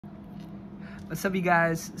What's up, you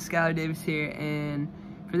guys? Skyler Davis here, and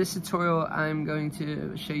for this tutorial I'm going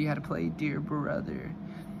to show you how to play Dear Brother.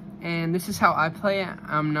 And this is how I play it.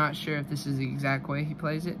 I'm not sure if this is the exact way he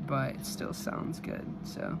plays it, but it still sounds good.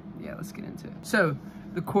 So yeah, let's get into it. So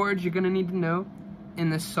the chords you're gonna need to know in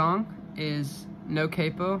this song is no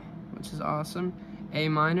capo, which is awesome, A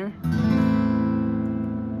minor,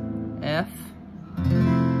 F,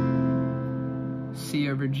 C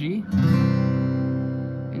over G,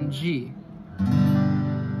 and G.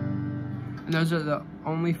 And those are the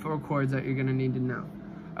only 4 chords that you're gonna need to know.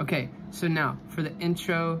 Okay, so now for the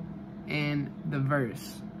intro and the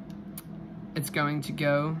verse, it's going to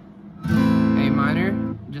go A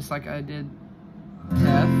minor, just like I did,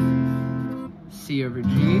 F, C over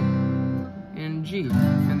G, and G.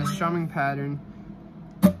 And the strumming pattern,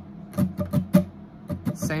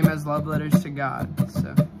 same as Love Letters to God.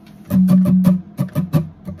 So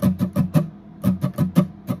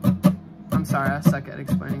I'm sorry, I suck at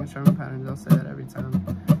explaining strumming patterns. I'll say that every time.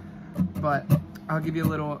 But I'll give you a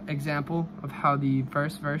little example of how the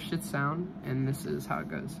first verse should sound, and this is how it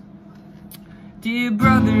goes. Dear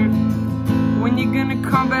brother, when you gonna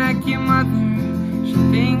call back your mother? She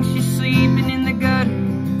thinks she's sleeping in the gutter.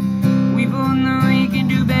 We both know you can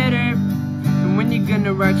do better. And when you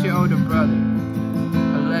gonna write your older brother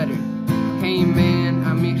a letter? Hey man,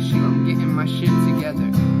 I miss you, I'm getting my shit together.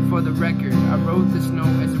 For the record, I wrote this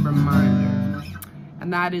note as a reminder.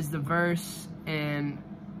 And that is the verse, and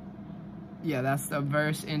yeah, that's the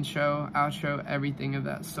verse, intro, outro, everything of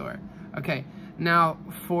that sort. Okay, now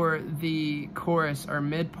for the chorus or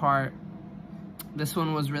mid part, this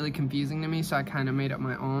one was really confusing to me, so I kind of made up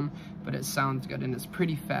my own, but it sounds good and it's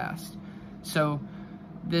pretty fast. So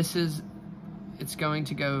this is, it's going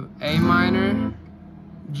to go A minor,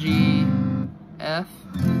 G, F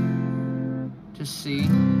to C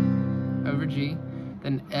over G,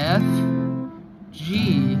 then F,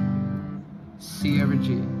 G, C over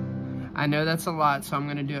G. I know that's a lot, so I'm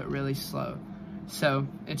gonna do it really slow. So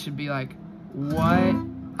it should be like, what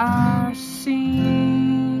I see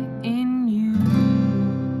in you.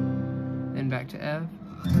 Then back to F,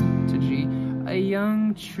 to G, a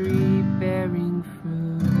young tree bearing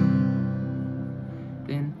fruit.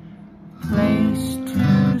 Then place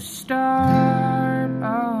to start,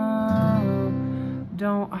 oh,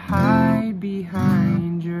 don't hide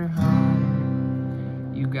behind your heart.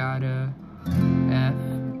 You gotta F,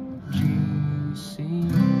 G, C,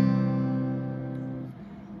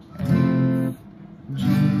 F, G,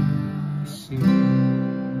 C.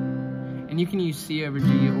 And you can use C over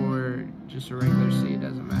G or just a regular C, it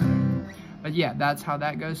doesn't matter. But yeah, that's how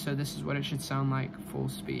that goes, so this is what it should sound like full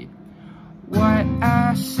speed. What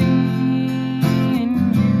I see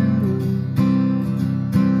in you,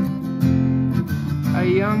 a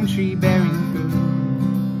young tree bearing fruit,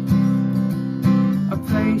 a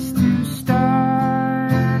place to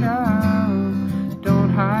start, oh, don't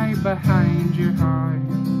hide behind your heart.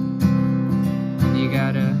 You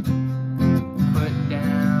gotta put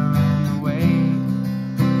down the weight,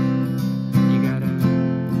 you gotta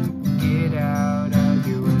get out of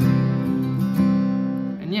your way.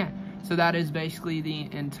 And yeah, so that is basically the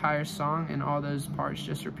entire song, and all those parts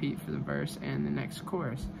just repeat for the verse and the next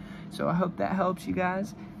chorus. So I hope that helps you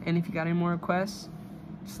guys, and if you got any more requests,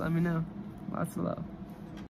 just let me know. Lots of love.